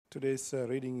Today's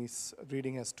reading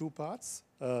has two parts.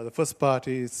 The first part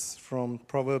is from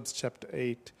Proverbs chapter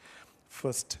 8,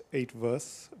 first 8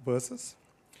 verses.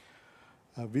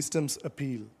 Wisdom's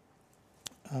appeal.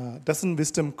 Doesn't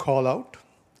wisdom call out?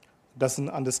 Doesn't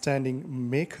understanding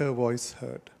make her voice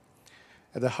heard?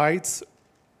 At the heights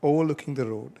overlooking the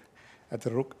road,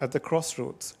 at the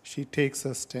crossroads, she takes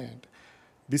her stand.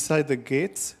 Beside the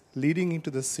gates leading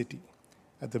into the city,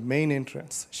 at the main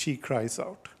entrance, she cries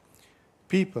out,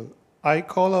 "People, I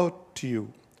call out to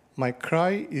you. My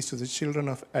cry is to the children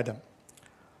of Adam.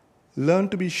 Learn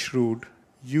to be shrewd,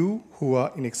 you who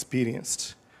are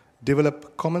inexperienced.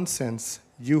 Develop common sense,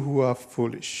 you who are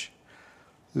foolish.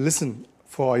 Listen,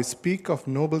 for I speak of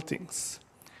noble things,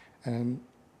 and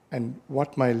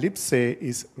what my lips say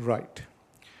is right.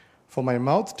 For my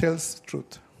mouth tells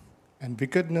truth, and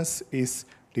wickedness is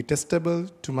detestable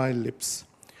to my lips.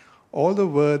 All the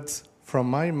words from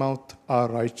my mouth are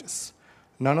righteous.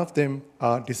 None of them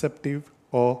are deceptive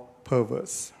or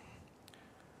perverse."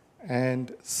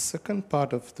 And second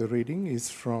part of the reading is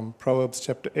from Proverbs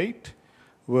chapter 8,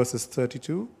 verses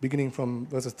 32, beginning from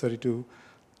verses 32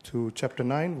 to chapter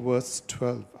 9, verse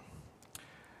 12.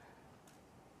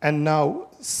 "And now,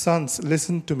 sons,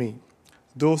 listen to me.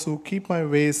 Those who keep my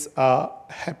ways are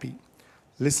happy.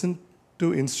 Listen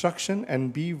to instruction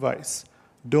and be wise.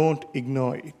 Don't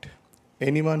ignore it.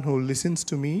 Anyone who listens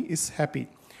to me is happy,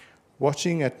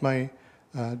 watching at my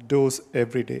doors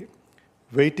every day,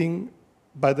 waiting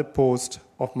by the post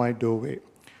of my doorway.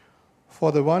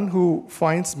 For the one who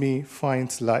finds me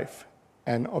finds life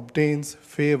and obtains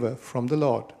favor from the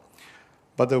Lord.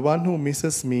 But the one who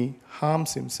misses me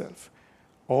harms himself.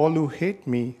 All who hate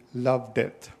me love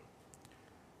death.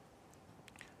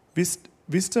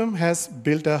 Wisdom has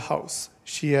built a house.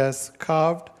 She has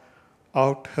carved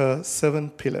out her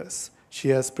 7 pillars. She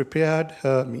has prepared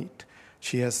her meat.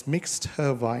 She has mixed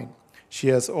her wine. She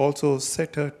has also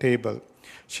set her table.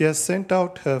 She has sent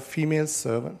out her female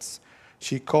servants.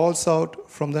 She calls out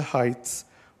from the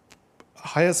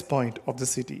highest point of the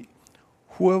city,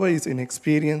 'Whoever is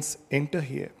inexperienced, enter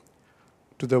here.'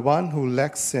 To the one who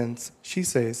lacks sense, she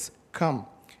says, 'Come,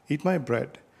 eat my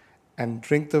bread and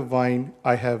drink the wine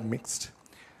I have mixed.'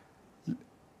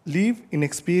 Leave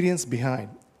inexperience behind,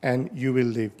 and you will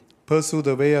live. Pursue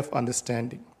the way of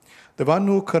understanding. The one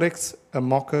who corrects a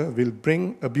mocker will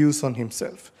bring abuse on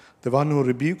himself. The one who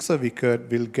rebukes a wicked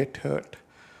will get hurt.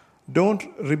 Don't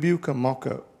rebuke a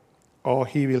mocker, or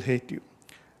he will hate you.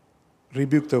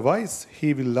 Rebuke the wise,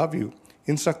 he will love you.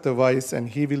 Instruct the wise, and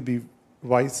he will be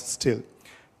wise still.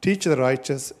 Teach the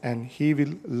righteous, and he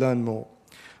will learn more.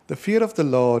 The fear of the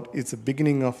Lord is the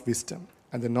beginning of wisdom,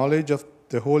 and the knowledge of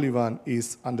the Holy One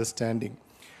is understanding.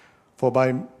 For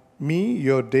by me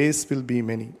your days will be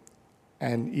many,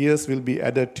 and years will be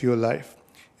added to your life.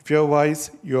 If you are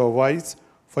wise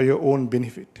for your own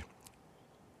benefit.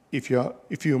 If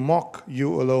you mock,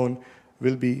 you alone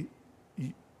will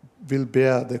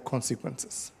bear the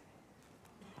consequences."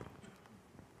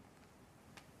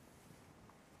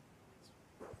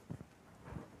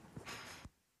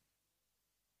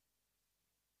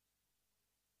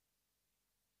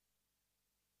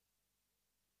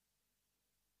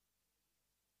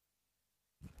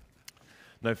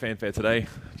 No fanfare today,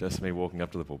 just me walking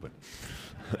up to the pulpit.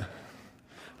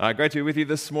 Great to be with you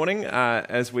this morning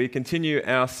as we continue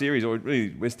our series, or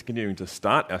really we're continuing to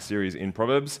start our series in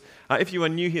Proverbs. If you are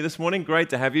new here this morning,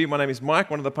 great to have you. My name is Mike,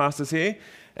 one of the pastors here,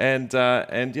 and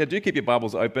do keep your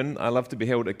Bibles open. I love to be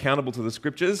held accountable to the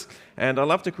Scriptures, and I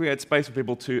love to create space for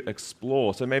people to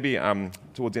explore. So maybe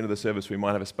towards the end of the service, we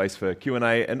might have a space for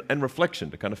Q&A and reflection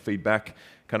to kind of feedback,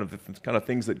 kind of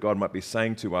things that God might be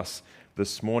saying to us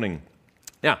this morning.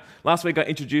 Now, last week I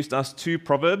introduced us to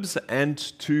Proverbs and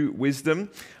to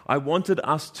wisdom. I wanted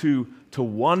us to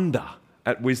wonder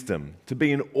at wisdom, to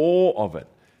be in awe of it,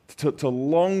 to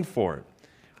long for it.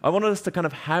 I wanted us to kind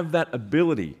of have that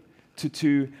ability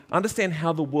to understand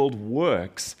how the world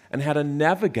works and how to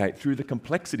navigate through the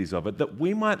complexities of it, that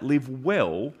we might live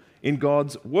well in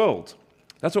God's world.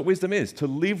 That's what wisdom is, to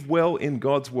live well in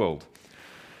God's world.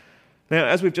 Now,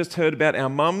 as we've just heard about our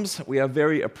mums, we are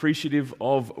very appreciative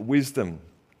of wisdom.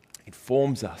 It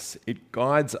forms us, it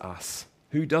guides us.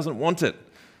 Who doesn't want it?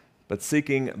 But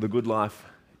seeking the good life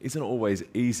isn't always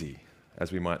easy,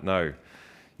 as we might know.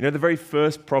 You know, the very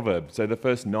first proverb, so the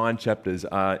first 9 chapters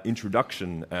are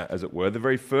introduction, as it were. The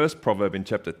very first proverb in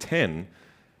chapter 10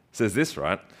 says this,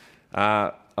 right?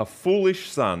 "A foolish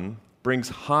son brings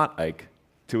heartache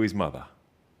to his mother."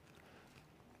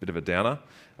 Bit of a downer.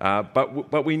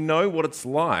 But we know what it's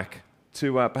like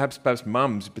to, perhaps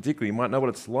mums particularly, might know what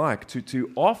it's like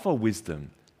to offer wisdom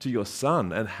to your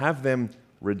son and have them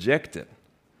reject it.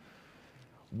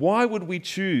 why would we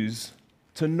choose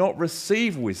to not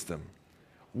receive wisdom?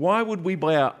 Why would we,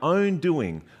 by our own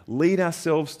doing, lead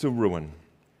ourselves to ruin?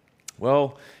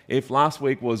 Well, if last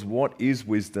week was what is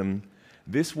wisdom,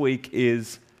 this week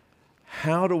is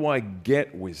how do I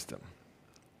get wisdom?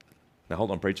 Now,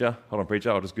 hold on, preacher.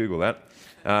 I'll just Google that.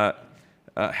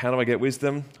 How do I get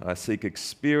wisdom? I seek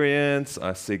experience.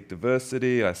 I seek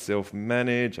diversity. I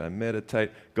self-manage. I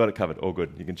meditate. Got it covered. All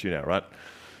good. You can tune out, right?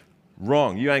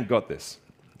 Wrong. You ain't got this.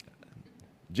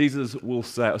 James,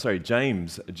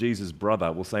 Jesus'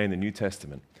 brother, will say in the New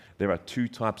Testament, there are two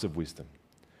types of wisdom.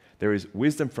 There is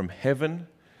wisdom from heaven,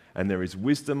 and there is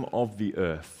wisdom of the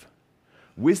earth.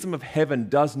 Wisdom of heaven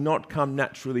does not come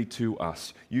naturally to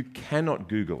us. You cannot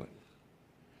Google it.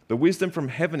 The wisdom from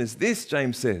heaven is this,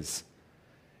 James says.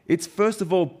 It's first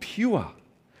of all pure,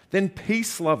 then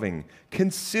peace-loving,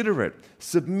 considerate,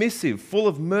 submissive, full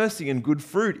of mercy and good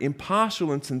fruit,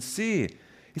 impartial and sincere.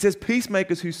 He says,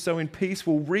 peacemakers who sow in peace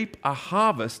will reap a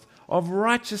harvest of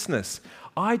righteousness.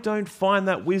 I don't find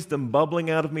that wisdom bubbling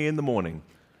out of me in the morning,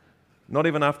 not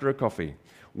even after a coffee.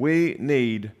 We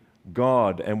need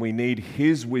God and we need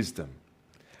His wisdom.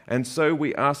 And so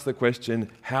we ask the question,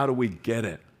 how do we get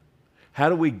it? How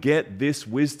do we get this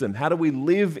wisdom? How do we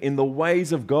live in the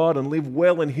ways of God and live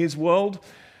well in His world?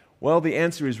 Well, the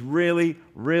answer is really,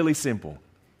 really simple.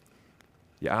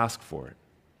 You ask for it.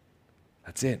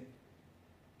 That's it.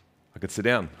 I could sit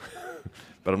down,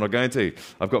 but I'm not going to.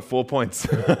 I've got 4 points.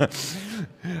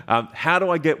 How do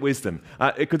I get wisdom?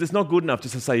 Because it's not good enough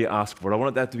just to say you ask for it. I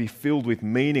want that to be filled with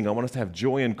meaning. I want us to have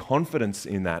joy and confidence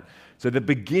in that. So the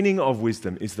beginning of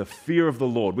wisdom is the fear of the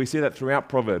Lord. We see that throughout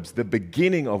Proverbs. The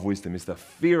beginning of wisdom is the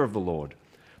fear of the Lord.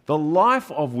 The life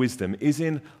of wisdom is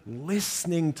in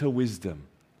listening to wisdom.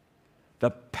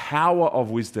 The power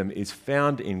of wisdom is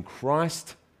found in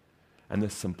Christ, and the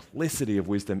simplicity of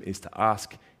wisdom is to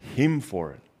ask Him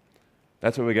for it.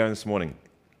 That's where we're going this morning.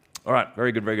 All right,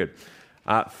 very good, very good.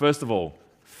 First of all,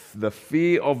 the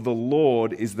fear of the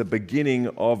Lord is the beginning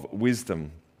of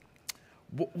wisdom.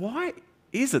 Why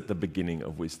is it the beginning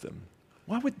of wisdom?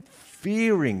 Why would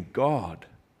fearing God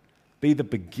be the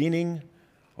beginning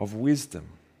of wisdom?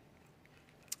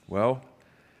 Well,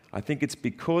 I think it's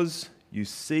because you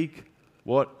seek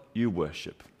what you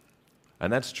worship.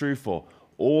 And that's true for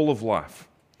all of life.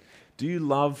 Do you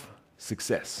love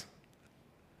success?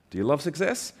 Do you love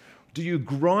success? Do you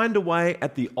grind away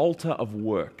at the altar of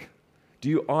work? Do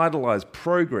you idolize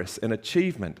progress and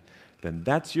achievement? Then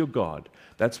that's your God.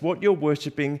 That's what you're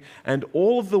worshiping, and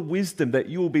all of the wisdom that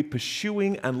you will be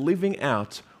pursuing and living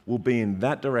out will be in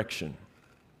that direction.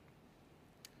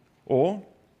 Or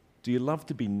do you love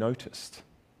to be noticed?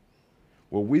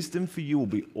 Well, wisdom for you will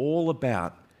be all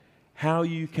about how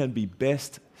you can be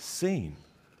best seen.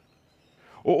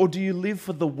 Or do you live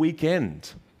for the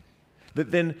weekend?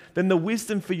 Then the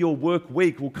wisdom for your work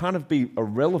week will kind of be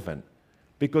irrelevant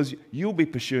because you'll be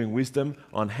pursuing wisdom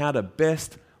on how to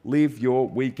best live your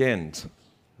weekend,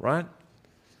 right?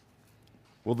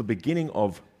 Well, the beginning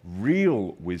of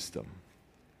real wisdom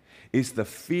is the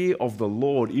fear of the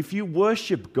Lord. If you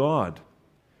worship God,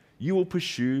 you will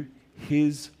pursue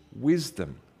His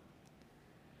wisdom.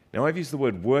 Now, I've used the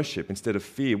word worship instead of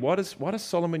fear. Why does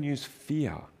Solomon use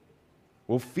fear?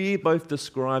 Well, fear both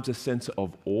describes a sense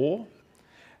of awe,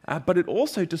 but it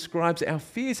also describes our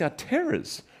fears, our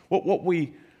terrors, what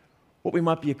we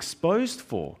might be exposed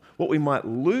for, what we might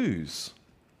lose.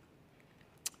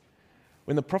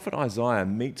 When the prophet Isaiah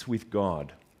meets with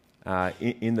God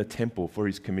in the temple for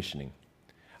his commissioning,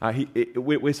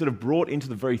 we're sort of brought into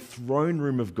the very throne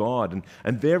room of God,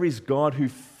 and there is God who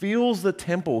fills the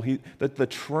temple. The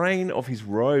train of his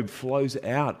robe flows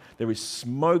out. There is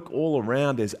smoke all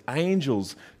around. There's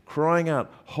angels crying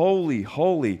out, "Holy,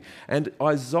 holy!" And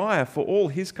Isaiah, for all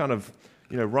his kind of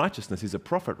righteousness, he's a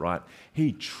prophet, right?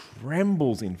 He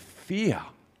trembles in fear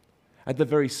at the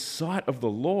very sight of the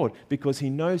Lord because he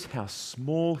knows how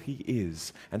small he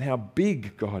is and how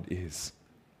big God is.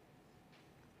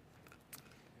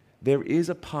 There is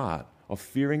a part of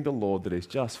fearing the Lord that is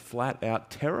just flat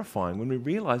out terrifying when we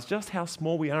realize just how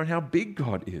small we are and how big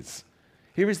God is.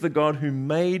 Here is the God who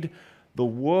made the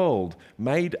world,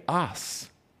 made us.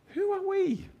 Who are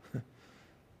we?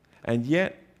 And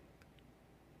yet,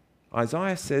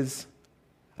 Isaiah says,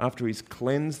 after he's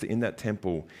cleansed in that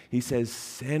temple, he says,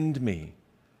 "Send me."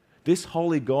 This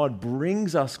holy God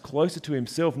brings us closer to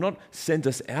himself, not sends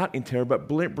us out in terror, but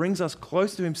brings us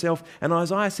close to himself. And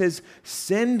Isaiah says,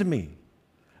 "Send me,"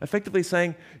 effectively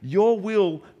saying, "Your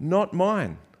will, not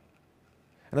mine."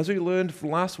 And as we learned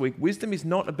from last week, wisdom is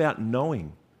not about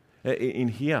knowing in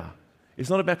here. It's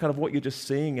not about kind of what you're just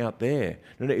seeing out there.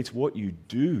 No, it's what you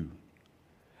do.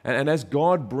 And as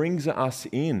God brings us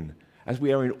in, as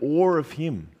we are in awe of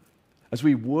Him, as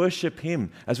we worship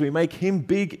Him, as we make Him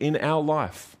big in our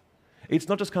life, it's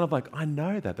not just kind of like, I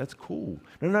know that, that's cool.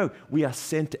 No, we are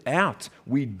sent out.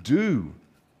 We do.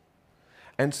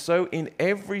 And so in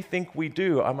everything we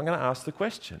do, I'm going to ask the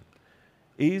question,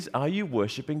 are you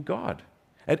worshiping God?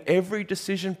 At every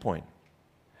decision point,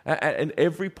 at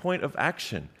every point of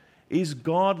action, is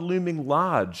God looming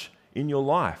large in your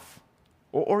life?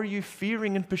 Or are you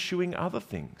fearing and pursuing other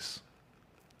things?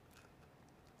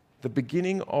 The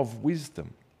beginning of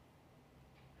wisdom,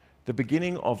 the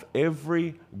beginning of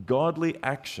every godly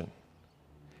action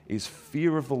is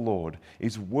fear of the Lord,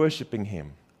 is worshiping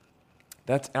Him.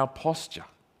 That's our posture.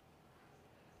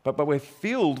 But we're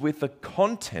filled with the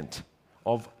content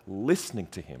of listening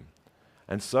to Him.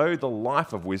 And so the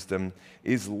life of wisdom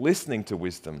is listening to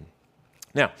wisdom.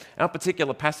 Now, our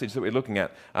particular passage that we're looking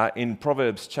at in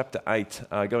Proverbs chapter 8,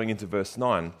 going into verse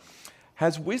 9,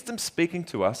 has wisdom speaking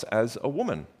to us as a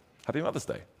woman. Happy Mother's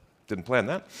Day. Didn't plan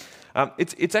that.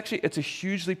 It's a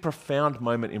hugely profound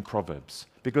moment in Proverbs,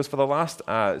 because for the last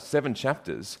 7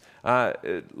 chapters,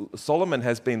 Solomon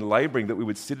has been laboring that we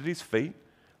would sit at his feet,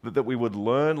 that we would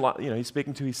learn, he's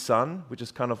speaking to his son, which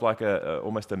is kind of like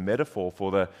almost a metaphor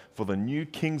for the new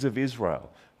kings of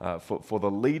Israel, for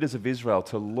the leaders of Israel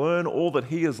to learn all that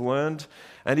he has learned.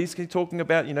 And he's talking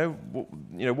about,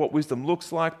 what wisdom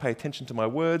looks like, pay attention to my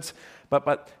words.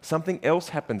 But something else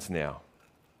happens now.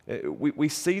 We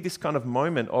see this kind of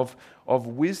moment of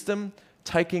wisdom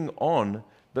taking on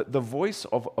the voice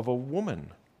of a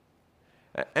woman.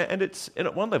 And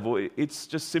at one level, it's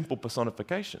just simple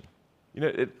personification.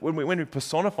 When we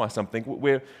personify something,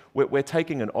 we're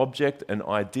taking an object, an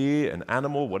idea, an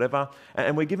animal, whatever,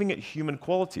 and we're giving it human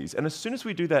qualities. And as soon as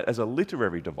we do that as a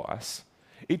literary device,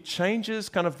 it changes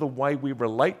kind of the way we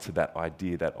relate to that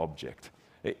idea, that object.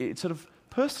 It sort of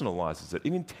personalizes it,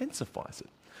 it intensifies it.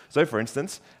 So, for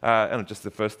instance, and just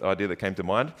the first idea that came to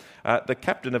mind, the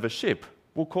captain of a ship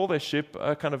will call their ship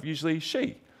kind of usually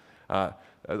she.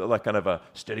 Like kind of a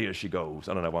steady as she goes.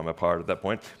 I don't know why I'm a pirate at that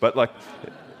point, but like...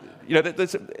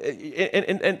 there's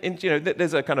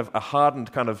a kind of a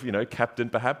hardened kind of, captain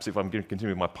perhaps, if I'm going to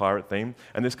continue with my pirate theme,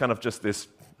 and there's kind of just this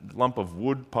lump of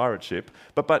wood pirate ship.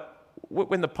 But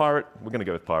when the pirate, we're going to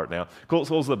go with pirate now,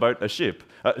 calls the boat a ship,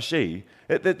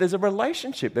 there's a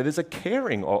relationship, there's a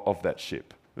caring of that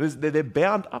ship. They're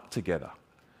bound up together.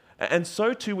 And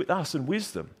so too with us and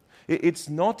wisdom. It's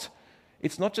not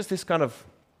just this kind of,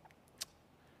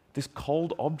 this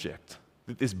cold object,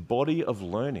 this body of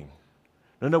learning.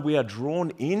 No, we are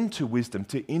drawn into wisdom,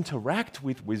 to interact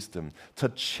with wisdom, to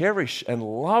cherish and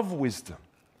love wisdom.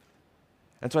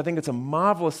 And so I think it's a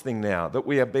marvelous thing now that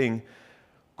we are being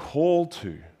called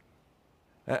to.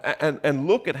 And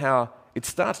look at how it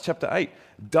starts, chapter 8.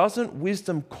 Doesn't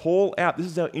wisdom call out, this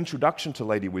is our introduction to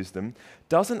Lady Wisdom,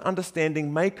 doesn't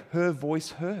understanding make her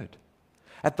voice heard?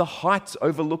 At the heights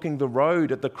overlooking the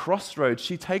road, at the crossroads,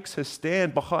 she takes her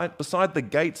stand beside the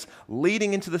gates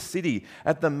leading into the city.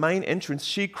 At the main entrance,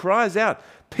 she cries out,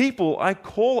 "People, I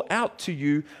call out to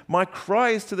you. My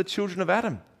cry is to the children of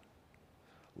Adam.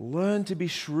 Learn to be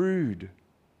shrewd,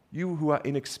 you who are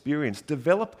inexperienced.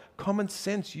 Develop common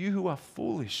sense, you who are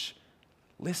foolish.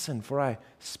 Listen, for I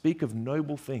speak of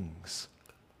noble things."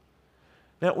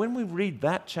 Now, when we read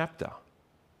that chapter,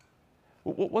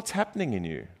 what's happening in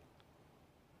you?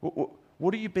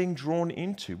 What are you being drawn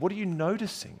into? What are you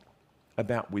noticing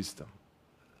about wisdom?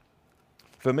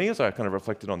 For me, as I kind of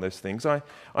reflected on those things, I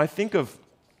think of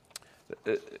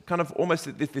kind of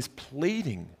almost this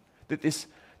pleading, this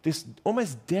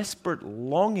almost desperate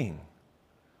longing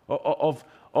of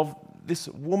this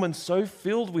woman so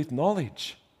filled with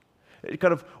knowledge,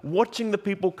 kind of watching the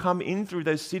people come in through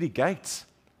those city gates,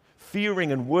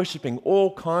 fearing and worshipping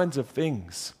all kinds of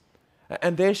things.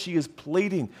 And there she is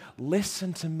pleading,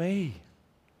 listen to me.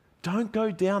 Don't go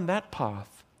down that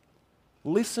path.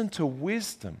 Listen to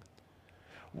wisdom.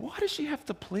 Why does she have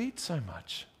to plead so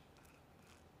much?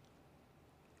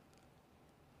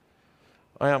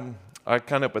 I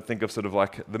can't help but think of sort of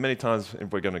like the many times,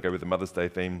 if we're going to go with the Mother's Day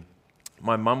theme,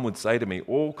 my mum would say to me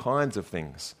all kinds of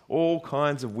things, all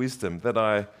kinds of wisdom that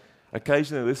I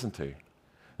occasionally listen to.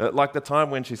 Like the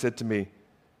time when she said to me,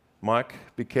 "Mike,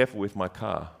 be careful with my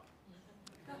car."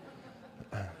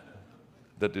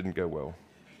 That didn't go well.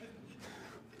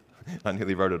 I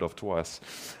nearly wrote it off twice.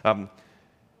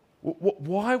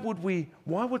 Why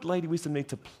would Lady Wisdom need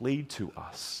to plead to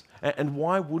us? And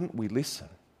why wouldn't we listen?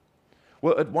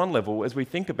 Well, at one level, as we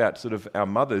think about sort of our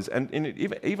mothers, and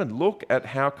even look at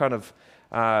how kind of,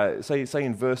 say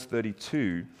in verse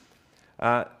 32,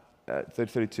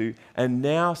 32, and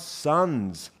now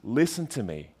sons, listen to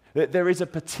me. There is a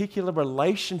particular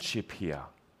relationship here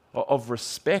of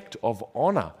respect, of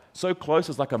honor, so close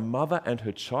as like a mother and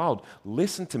her child.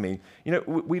 Listen to me. You know,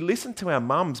 we listen to our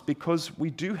mums because we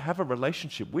do have a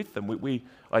relationship with them. We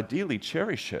ideally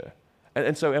cherish her.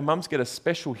 And so our mums get a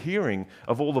special hearing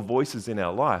of all the voices in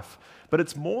our life. But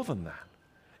it's more than that.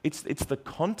 It's the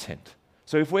content.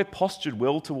 So if we're postured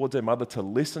well towards our mother to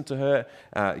listen to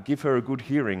her, give her a good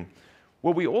hearing,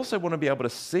 well, we also want to be able to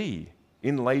see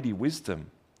in Lady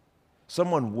Wisdom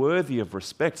someone worthy of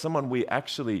respect, someone we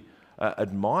actually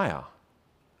admire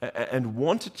and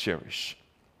want to cherish.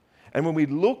 And when we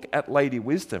look at Lady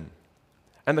Wisdom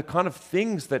and the kind of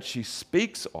things that she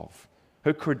speaks of,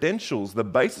 her credentials, the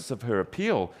basis of her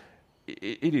appeal,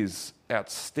 it is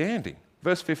outstanding.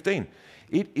 Verse 15,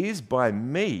 it is by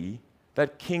me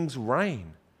that kings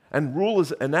reign and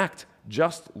rulers enact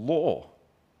just law.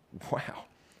 Wow.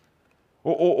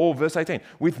 Or verse 18,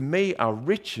 with me are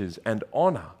riches and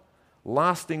honor,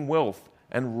 lasting wealth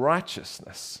and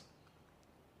righteousness.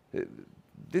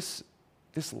 This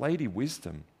Lady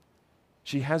Wisdom,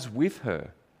 she has with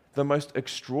her the most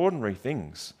extraordinary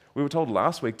things. We were told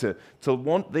last week to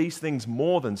want these things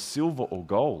more than silver or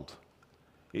gold.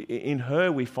 In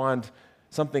her we find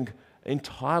something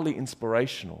entirely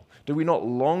inspirational. Do we not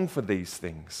long for these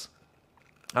things?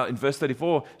 In verse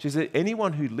 34, she said,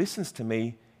 anyone who listens to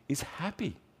me is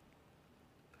happy.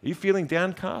 Are you feeling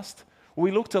downcast? Well,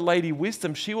 we look to Lady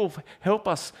Wisdom. She will help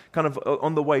us kind of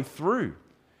on the way through.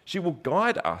 She will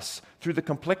guide us through the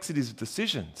complexities of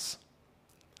decisions.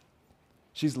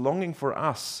 She's longing for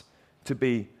us to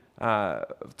be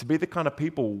the kind of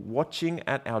people watching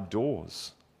at our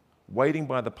doors, waiting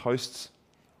by the posts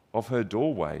of her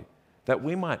doorway, that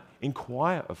we might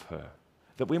inquire of her,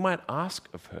 that we might ask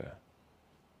of her.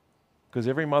 Because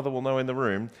every mother will know in the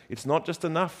room, it's not just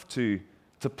enough to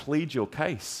plead your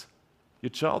case.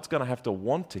 Your child's going to have to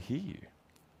want to hear you.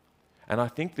 And I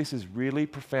think this is really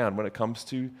profound when it comes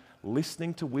to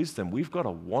listening to wisdom. We've got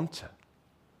to want it.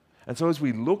 And so as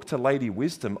we look to Lady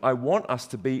Wisdom, I want us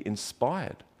to be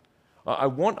inspired. I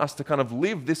want us to kind of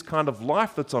live this kind of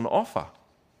life that's on offer.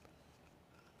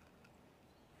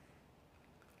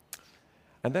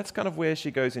 And that's kind of where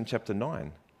she goes in chapter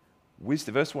 9.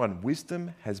 Verse 1,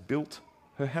 wisdom has built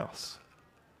her house.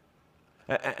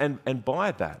 And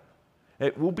by that,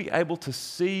 we'll be able to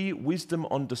see wisdom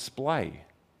on display.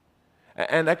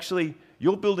 And actually,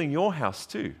 you're building your house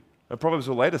too. Proverbs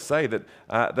will later say that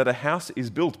a house is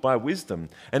built by wisdom.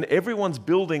 And everyone's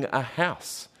building a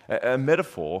house, a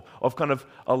metaphor of kind of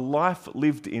a life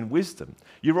lived in wisdom.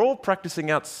 You're all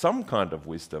practicing out some kind of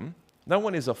wisdom. No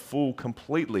one is a fool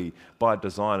completely by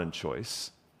design and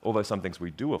choice, although some things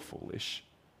we do are foolish.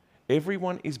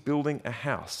 Everyone is building a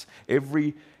house.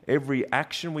 Every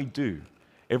action we do,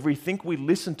 everything we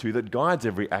listen to that guides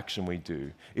every action we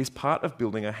do is part of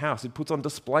building a house. It puts on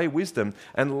display wisdom,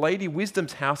 and Lady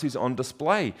Wisdom's house is on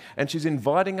display, and she's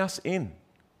inviting us in.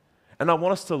 And I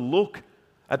want us to look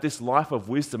at this life of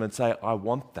wisdom and say, I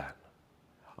want that.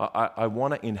 I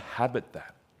want to inhabit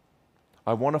that.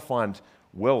 I want to find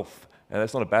wealth, and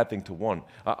that's not a bad thing to want.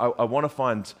 I want to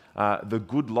find the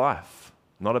good life,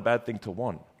 not a bad thing to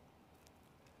want.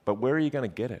 But where are you going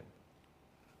to get it?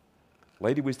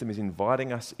 Lady Wisdom is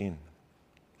inviting us in.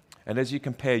 And as you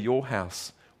compare your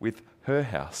house with her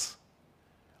house,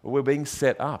 we're being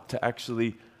set up to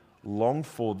actually long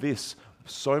for this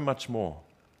so much more.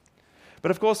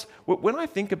 But of course, when I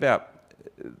think about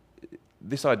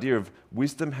this idea of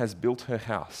wisdom has built her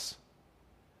house,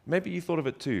 maybe you thought of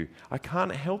it too. I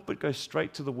can't help but go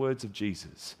straight to the words of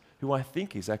Jesus, who I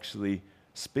think is actually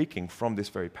speaking from this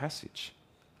very passage.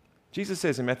 Jesus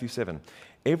says in Matthew 7,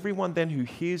 everyone then who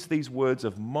hears these words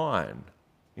of mine,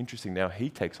 interesting now he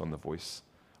takes on the voice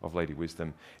of Lady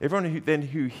Wisdom, everyone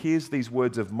who hears these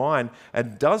words of mine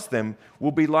and does them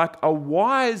will be like a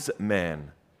wise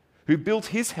man who built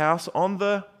his house on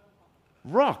the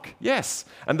rock. Yes,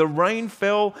 and the rain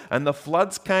fell and the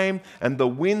floods came and the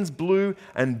winds blew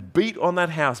and beat on that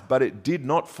house, but it did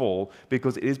not fall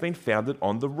because it has been founded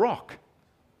on the rock.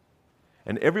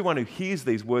 And everyone who hears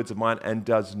these words of mine and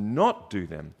does not do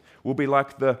them will be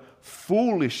like the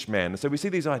foolish man. So we see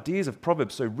these ideas of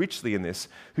Proverbs so richly in this,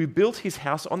 who built his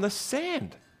house on the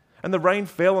sand. And the rain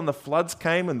fell and the floods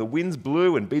came and the winds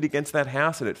blew and beat against that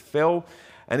house and it fell,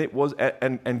 and it was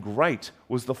and great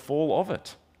was the fall of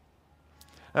it.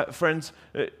 Friends,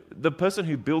 the person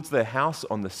who builds their house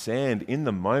on the sand in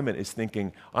the moment is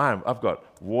thinking, I've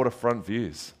got waterfront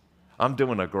views. I'm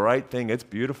doing a great thing. It's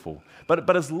beautiful. But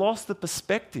has lost the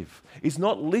perspective. Is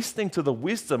not listening to the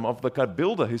wisdom of the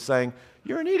builder who's saying,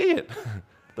 you're an idiot.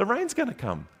 The rain's going to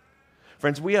come.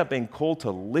 Friends, we are being called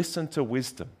to listen to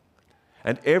wisdom.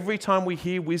 And every time we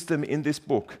hear wisdom in this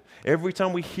book, every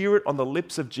time we hear it on the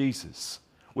lips of Jesus,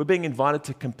 we're being invited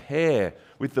to compare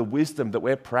with the wisdom that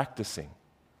we're practicing.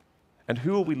 And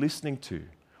who are we listening to?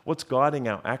 What's guiding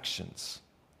our actions?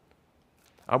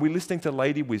 Are we listening to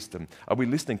Lady Wisdom? Are we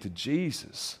listening to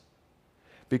Jesus?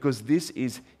 Because this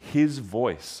is his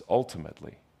voice,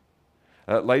 ultimately.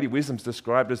 Lady Wisdom's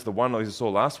described as the one, as we saw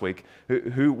last week,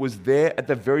 who was there at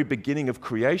the very beginning of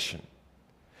creation.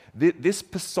 This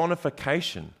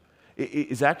personification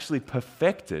is actually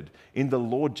perfected in the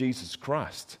Lord Jesus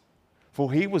Christ.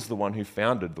 For he was the one who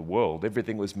founded the world.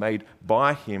 Everything was made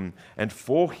by him and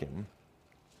for him.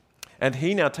 And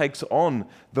he now takes on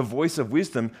the voice of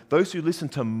wisdom, those who listen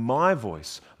to my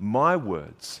voice, my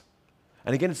words.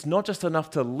 And again, it's not just enough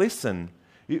to listen.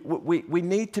 We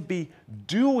need to be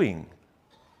doing.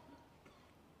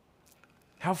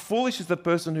 How foolish is the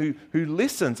person who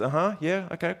listens? Yeah,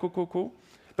 okay, cool.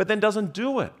 But then doesn't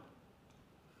do it.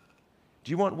 Do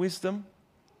you want wisdom?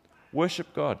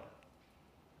 Worship God.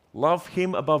 Love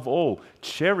him above all.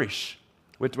 Cherish.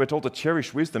 We're told to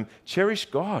cherish wisdom. Cherish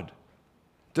God.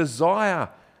 Desire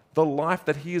the life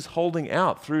that he is holding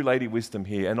out through Lady Wisdom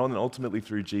here and ultimately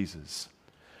through Jesus.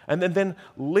 And then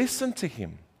listen to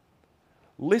him.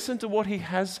 Listen to what he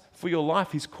has for your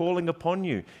life. He's calling upon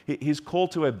you. His call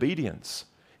to obedience.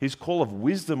 His call of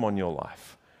wisdom on your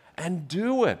life. And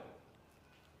do it.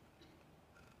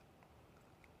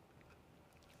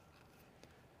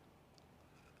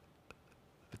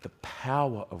 But the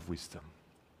power of wisdom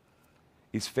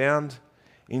is found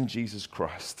in Jesus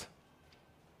Christ.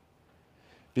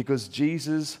 Because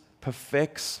Jesus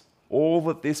perfects all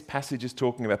that this passage is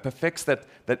talking about, perfects that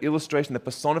illustration, the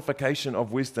personification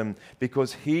of wisdom,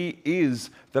 because he is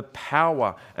the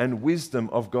power and wisdom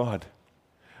of God.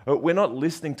 We're not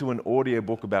listening to an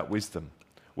audiobook about wisdom.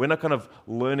 We're not kind of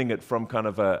learning it from kind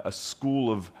of a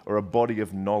school or a body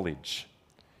of knowledge.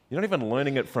 You're not even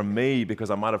learning it from me because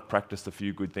I might have practiced a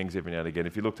few good things every now and again.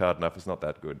 If you looked hard enough, it's not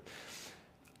that good.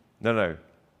 No.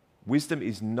 Wisdom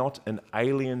is not an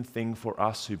alien thing for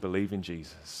us who believe in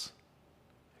Jesus.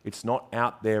 It's not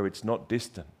out there, it's not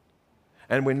distant.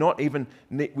 And we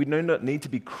do not need to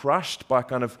be crushed by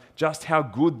kind of just how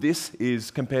good this is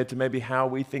compared to maybe how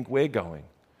we think we're going.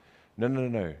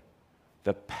 No.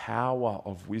 The power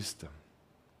of wisdom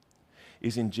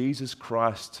is in Jesus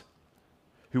Christ,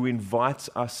 who invites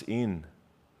us in.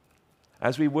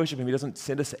 As we worship him, he doesn't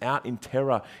send us out in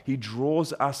terror. He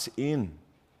draws us in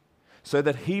so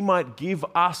that he might give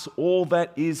us all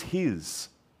that is his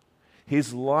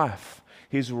life,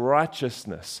 his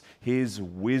righteousness, his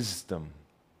wisdom.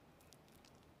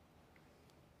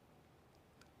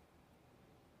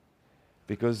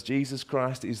 Because Jesus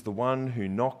Christ is the one who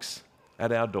knocks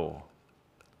at our door.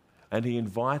 And he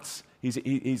invites,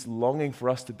 he's longing for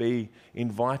us to be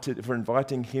invited, for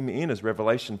inviting him in, as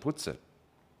Revelation puts it.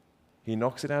 He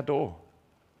knocks at our door.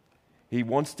 He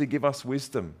wants to give us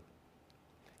wisdom.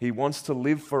 He wants to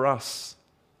live for us.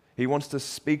 He wants to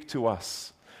speak to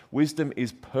us. Wisdom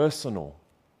is personal.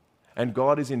 And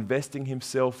God is investing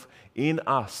himself in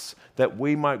us that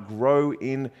we might grow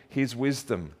in his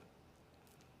wisdom.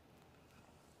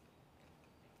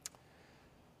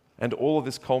 And all of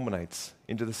this culminates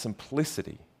into the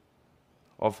simplicity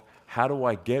of how do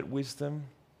I get wisdom?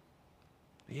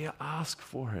 You ask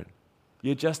for it.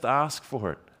 You just ask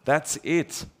for it. That's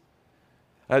it.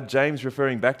 James,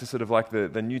 referring back to sort of like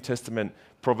the New Testament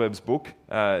Proverbs book,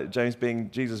 James being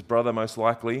Jesus' brother most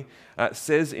likely,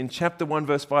 says in chapter 1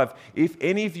 verse 5, if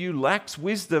any of you lacks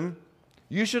wisdom,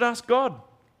 you should ask God,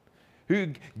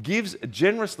 who gives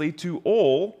generously to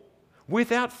all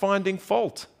without finding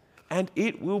fault, and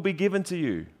it will be given to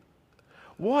you.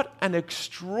 What an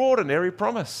extraordinary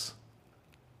promise.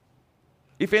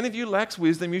 If any of you lacks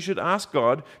wisdom, you should ask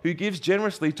God, who gives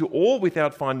generously to all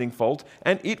without finding fault,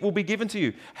 and it will be given to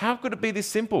you. How could it be this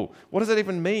simple? What does that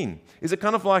even mean? Is it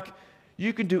kind of like,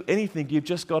 you can do anything, you've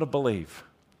just got to believe?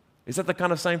 Is that the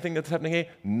kind of same thing that's happening here?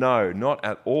 No, not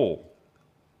at all.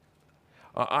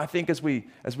 I think as we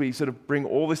sort of bring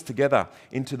all this together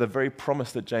into the very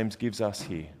promise that James gives us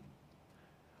here,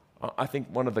 I think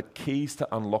one of the keys to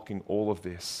unlocking all of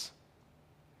this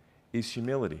is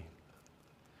humility.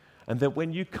 And that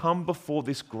when you come before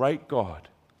this great God,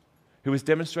 who has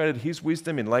demonstrated his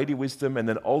wisdom in Lady Wisdom and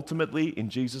then ultimately in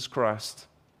Jesus Christ,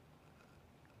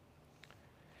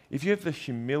 if you have the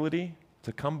humility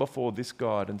to come before this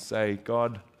God and say,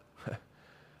 God,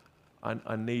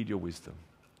 I need your wisdom,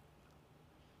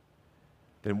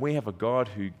 then we have a God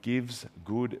who gives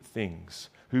good things,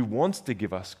 who wants to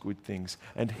give us good things,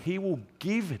 and he will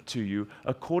give it to you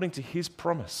according to his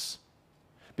promise.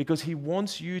 because he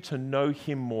wants you to know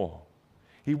him more.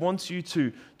 He wants you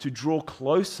to draw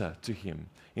closer to him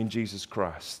in Jesus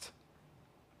Christ.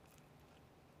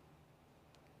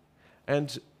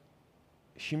 And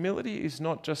humility is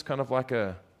not just kind of like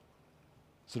a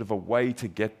sort of a way to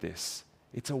get this.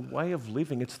 It's a way of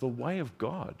living. It's the way of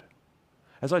God.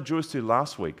 As I drew us to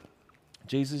last week,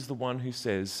 Jesus is the one who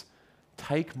says,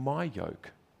 "Take my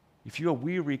yoke. If you are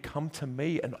weary, come to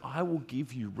me and I will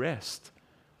give you rest."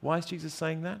 Why is Jesus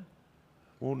saying that?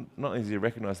 Well, not only does he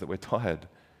recognize that we're tired,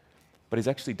 but he's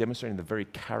actually demonstrating the very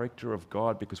character of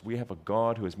God, because we have a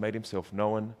God who has made himself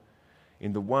known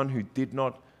in the one who did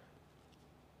not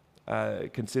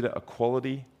consider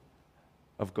equality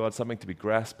of God something to be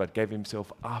grasped, but gave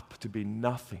himself up to be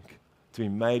nothing, to be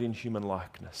made in human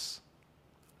likeness,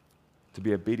 to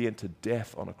be obedient to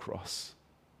death on a cross.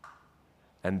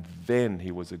 And then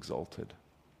he was exalted.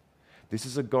 This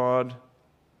is a God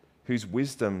whose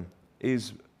wisdom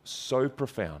is so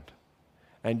profound,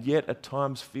 and yet at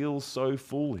times feels so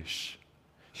foolish.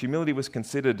 Humility was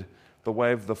considered the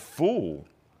way of the fool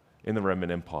in the Roman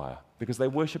Empire, because they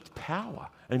worshipped power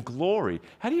and glory.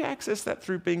 How do you access that?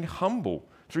 Through being humble,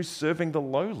 through serving the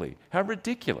lowly. How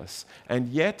ridiculous. And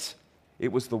yet,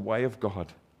 it was the way of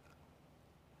God,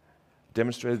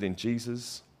 demonstrated in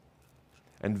Jesus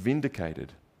and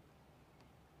vindicated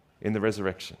in the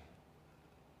resurrection.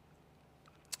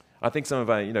 I think some of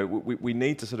our, we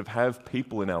need to sort of have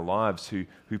people in our lives who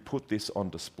put this on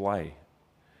display,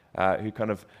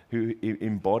 who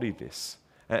embody this.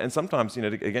 And sometimes,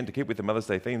 again, to keep with the Mother's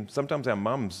Day theme, sometimes our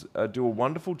mums do a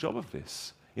wonderful job of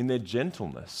this in their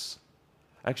gentleness,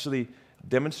 actually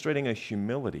demonstrating a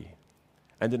humility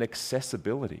and an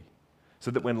accessibility, so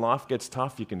that when life gets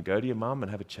tough, you can go to your mum and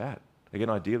have a chat. Again,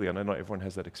 ideally, I know not everyone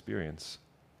has that experience.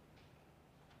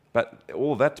 But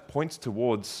all of that points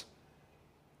towards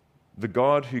the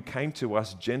God who came to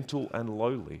us gentle and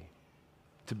lowly,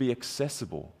 to be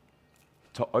accessible,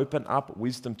 to open up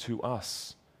wisdom to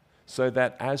us, so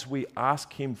that as we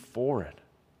ask him for it,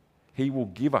 he will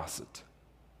give us it,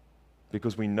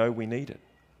 because we know we need it.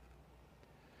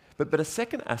 But a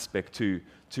second aspect to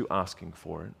asking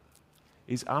for it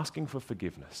is asking for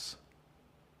forgiveness.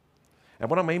 And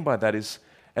what I mean by that is,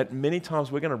 at many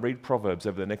times we're going to read Proverbs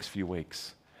over the next few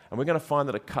weeks, and we're going to find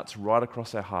that it cuts right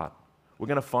across our heart. We're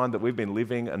going to find that we've been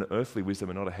living an earthly wisdom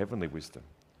and not a heavenly wisdom.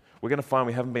 We're going to find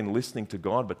we haven't been listening to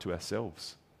God but to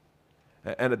ourselves.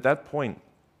 And at that point,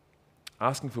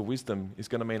 asking for wisdom is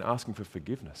going to mean asking for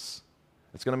forgiveness.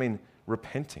 It's going to mean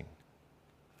repenting.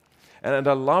 And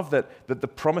I love that the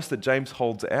promise that James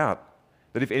holds out,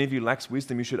 that if any of you lacks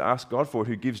wisdom, you should ask God for it,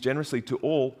 who gives generously to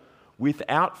all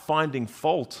without finding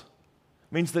fault,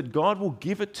 means that God will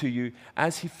give it to you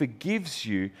as he forgives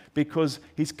you, because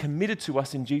he's committed to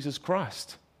us in Jesus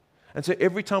Christ. And so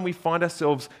every time we find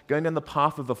ourselves going down the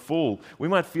path of the fool, we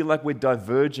might feel like we're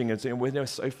diverging and saying, we're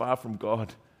so far from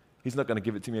God. He's not going to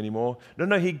give it to me anymore.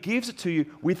 No, he gives it to you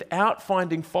without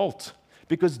finding fault,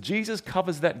 because Jesus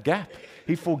covers that gap.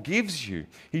 He forgives you.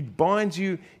 He binds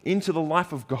you into the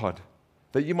life of God,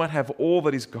 that you might have all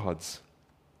that is God's.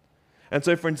 And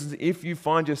so, for instance, if you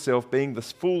find yourself being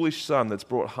this foolish son that's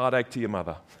brought heartache to your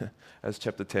mother, as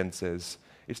chapter 10 says,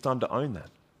 it's time to own that,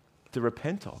 to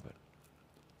repent of it,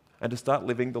 and to start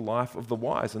living the life of the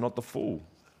wise and not the fool.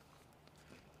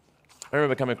 I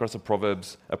remember coming across a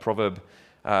proverb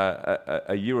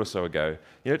a year or so ago,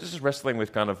 just wrestling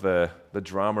with kind of the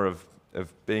drama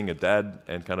of being a dad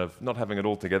and kind of not having it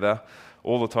all together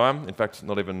all the time. In fact,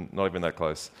 not even that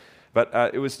close.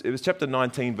 But it was chapter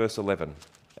 19, verse 11.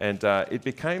 And it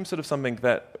became sort of something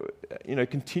that,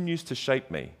 continues to shape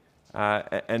me.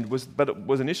 But it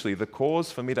was initially the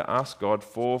cause for me to ask God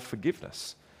for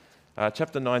forgiveness.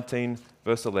 Chapter 19,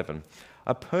 verse 11.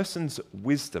 A person's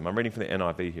wisdom, I'm reading from the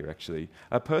NIV here actually,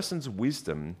 a person's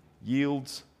wisdom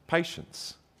yields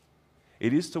patience.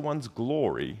 It is to one's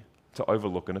glory to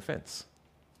overlook an offense.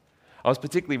 I was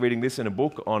particularly reading this in a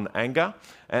book on anger,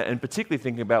 and particularly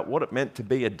thinking about what it meant to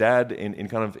be a dad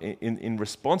in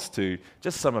response to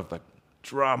just some of the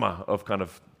drama of kind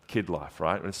of kid life,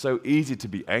 right? And it's so easy to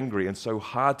be angry and so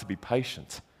hard to be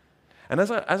patient. And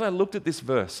as I looked at this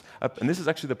verse, and this is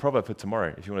actually the proverb for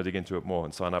tomorrow, if you want to dig into it more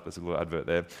and sign up, there's a little advert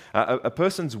there. A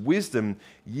person's wisdom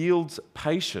yields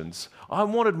patience. I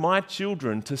wanted my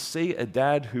children to see a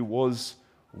dad who was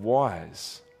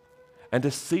wise, and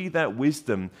to see that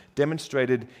wisdom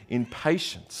demonstrated in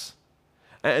patience,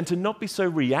 and to not be so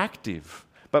reactive,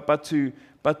 but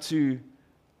to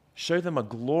show them a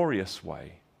glorious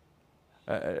way,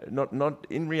 not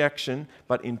in reaction,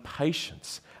 but in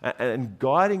patience, and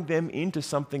guiding them into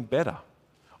something better.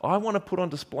 I want to put on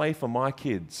display for my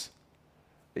kids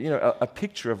a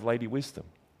picture of Lady Wisdom,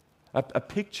 a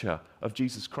picture of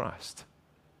Jesus Christ.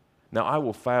 Now, I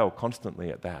will fail constantly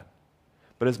at that.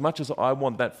 But as much as I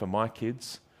want that for my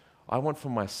kids, I want for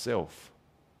myself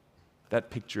that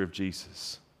picture of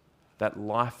Jesus, that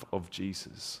life of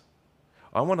Jesus.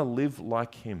 I want to live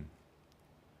like him.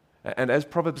 And as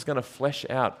Proverbs is going to flesh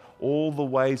out all the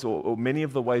ways, or many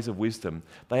of the ways of wisdom,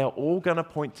 they are all going to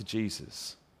point to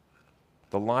Jesus,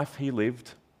 the life he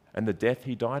lived and the death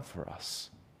he died for us.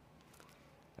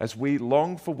 As we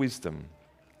long for wisdom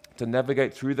to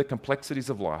navigate through the complexities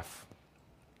of life.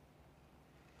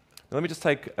 Now, let me just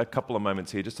take a couple of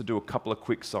moments here just to do a couple of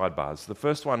quick sidebars. The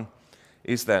first one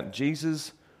is that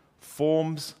Jesus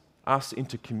forms us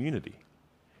into community.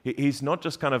 He's not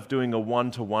just kind of doing a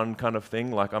one-to-one kind of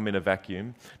thing, like I'm in a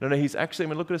vacuum. No, he's actually,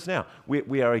 look at us now.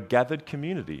 We are a gathered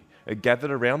community, gathered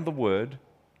around the Word,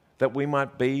 that we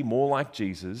might be more like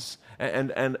Jesus,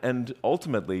 and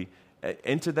ultimately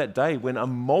enter that day when a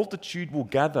multitude will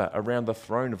gather around the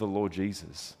throne of the Lord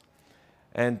Jesus.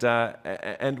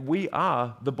 And we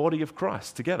are the body of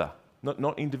Christ together,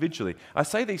 not individually. I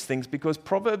say these things because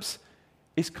Proverbs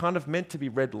is kind of meant to be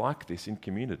read like this in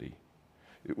community.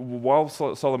 While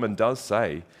Solomon does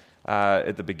say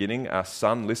at the beginning,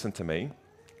 son, listen to me,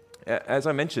 as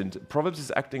I mentioned, Proverbs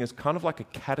is acting as kind of like a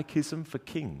catechism for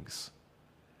kings.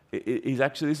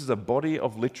 This is a body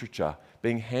of literature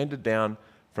being handed down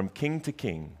from king to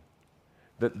king,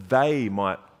 that they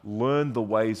might learn the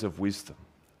ways of wisdom.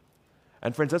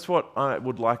 And friends, that's what I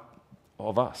would like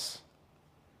of us.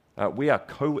 We are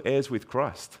co-heirs with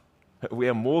Christ. We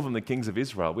are more than the kings of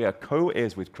Israel. We are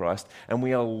co-heirs with Christ, and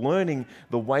we are learning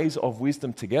the ways of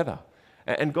wisdom together.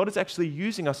 And God is actually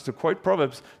using us, to quote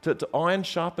Proverbs, to iron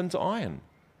sharpens iron.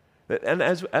 And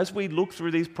as we look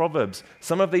through these Proverbs,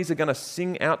 some of these are going to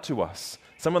sing out to us.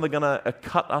 Some of them are going to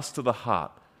cut us to the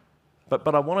heart.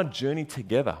 But I want to journey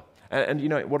together.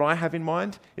 And what I have in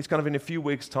mind is kind of in a few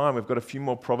weeks' time, we've got a few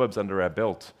more Proverbs under our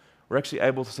belt. We're actually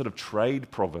able to sort of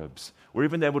trade Proverbs. We're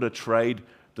even able to trade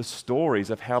the stories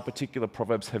of how particular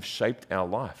Proverbs have shaped our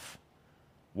life.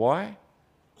 Why?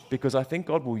 Because I think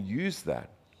God will use that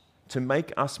to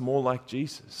make us more like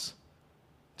Jesus,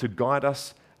 to guide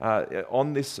us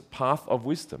on this path of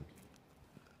wisdom,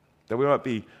 that we might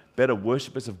be better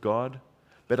worshippers of God,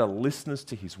 better listeners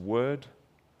to his word,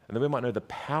 and that we might know the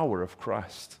power of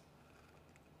Christ.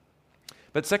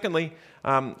 But secondly,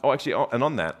 and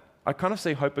on that, I kind of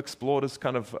see Hope Explored as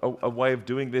kind of a way of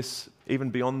doing this even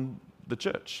beyond the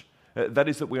church. That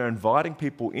is that we are inviting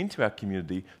people into our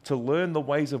community to learn the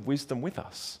ways of wisdom with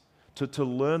us, to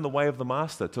learn the way of the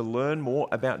Master, to learn more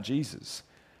about Jesus.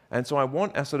 And so I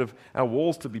want our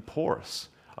walls to be porous.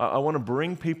 I want to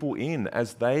bring people in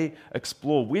as they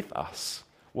explore with us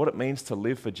what it means to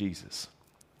live for Jesus.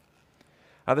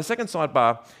 The second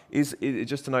sidebar is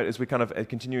just to note as we kind of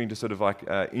continuing to sort of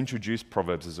introduce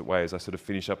Proverbs as a way, as I sort of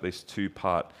finish up this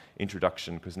two-part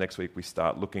introduction, because next week we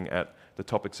start looking at the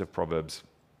topics of Proverbs,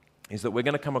 is that we're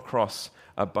going to come across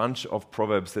a bunch of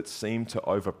Proverbs that seem to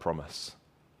overpromise.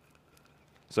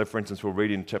 So, for instance, we'll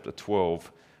read in chapter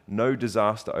 12, no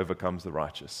disaster overcomes the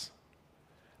righteous.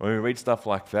 When we read stuff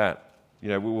like that,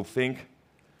 we will think,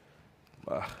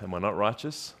 am I not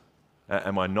righteous?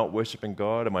 Am I not worshiping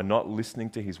God? Am I not listening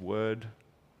to his word?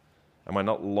 Am I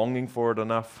not longing for it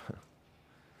enough?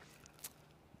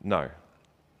 No.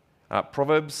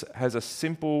 Proverbs has a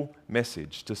simple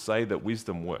message to say that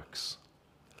wisdom works.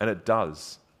 And it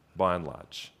does, by and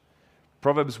large.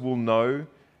 Proverbs will know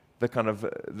the kind of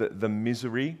the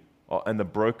misery and the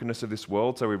brokenness of this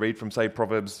world. So we read from, say,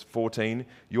 Proverbs 14,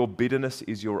 your bitterness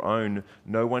is your own.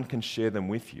 No one can share them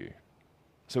with you.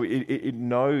 So it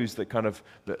knows that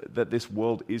that this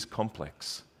world is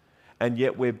complex. And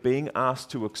yet we're being asked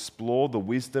to explore the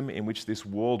wisdom in which this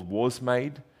world was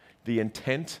made, the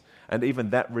intent, and even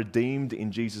that redeemed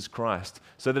in Jesus Christ.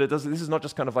 So that this is not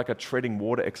just kind of like a treading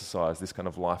water exercise, this kind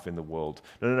of life in the world.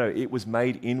 No. It was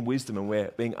made in wisdom, and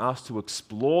we're being asked to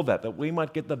explore that we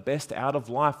might get the best out of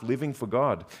life living for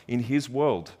God in his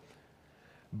world.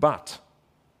 But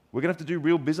we're going to have to do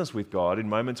real business with God in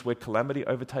moments where calamity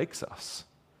overtakes us.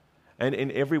 And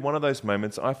in every one of those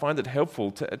moments, I find it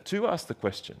helpful to ask the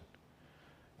question,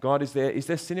 God, is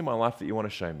there sin in my life that you want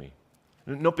to show me?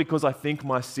 Not because I think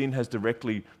my sin has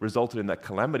directly resulted in that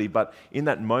calamity, but in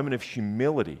that moment of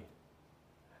humility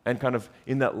and kind of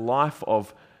in that life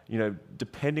of,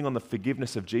 depending on the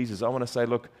forgiveness of Jesus, I want to say,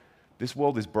 look, this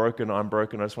world is broken, I'm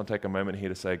broken, I just want to take a moment here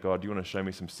to say, God, do you want to show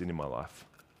me some sin in my life?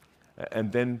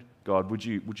 And then, God, would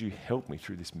you help me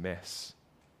through this mess,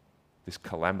 this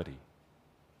calamity?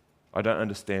 I don't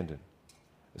understand it.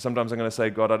 Sometimes I'm going to say,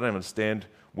 God, I don't understand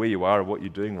where you are or what you're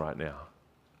doing right now.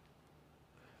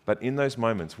 But in those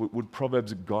moments, would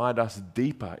Proverbs guide us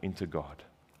deeper into God,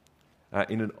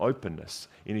 in an openness,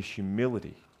 in a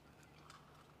humility?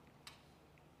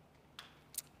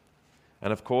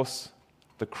 And of course,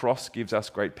 the cross gives us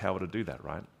great power to do that,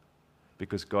 right?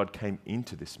 Because God came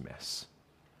into this mess.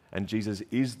 And Jesus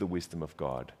is the wisdom of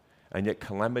God. And yet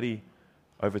calamity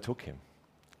overtook him.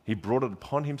 He brought it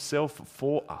upon himself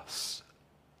for us.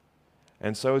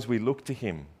 And so as we look to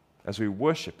him, as we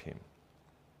worship him,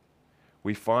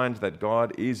 we find that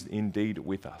God is indeed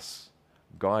with us,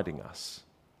 guiding us,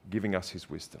 giving us his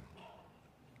wisdom.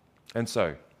 And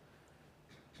so,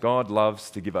 God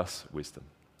loves to give us wisdom.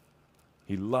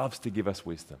 He loves to give us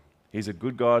wisdom. He's a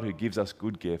good God who gives us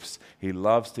good gifts. He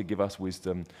loves to give us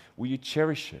wisdom. Will you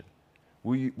cherish it?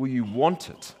 Will you want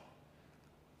it?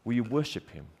 Will you worship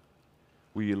him?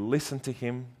 Will you listen to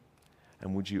him?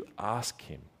 And would you ask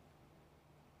him?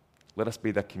 Let us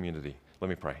be that community. Let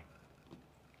me pray.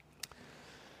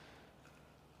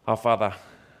 Our Father,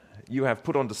 you have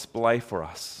put on display for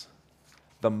us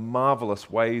the marvelous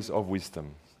ways of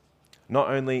wisdom, not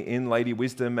only in Lady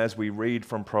Wisdom as we read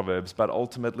from Proverbs, but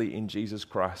ultimately in Jesus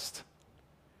Christ,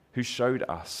 who showed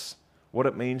us what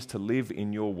it means to live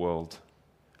in your world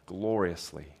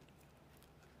gloriously.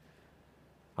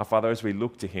 Our Father, as we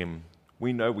look to him,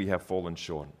 we know we have fallen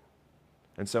short.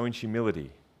 And so in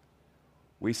humility,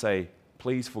 we say,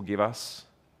 please forgive us.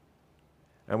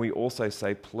 And we also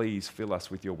say, please fill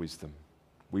us with your wisdom.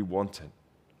 We want it.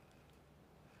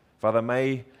 Father,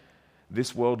 may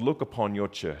this world look upon your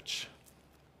church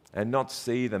and not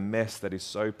see the mess that is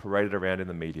so paraded around in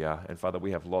the media. And Father,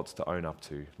 we have lots to own up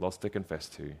to, lots to confess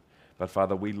to. But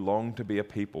Father, we long to be a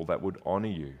people that would honor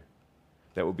you,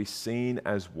 that would be seen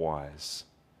as wise,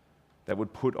 that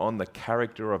would put on the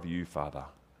character of you, Father.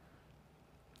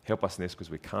 Help us in this because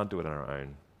we can't do it on our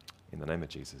own. In the name of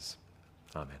Jesus,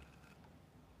 amen.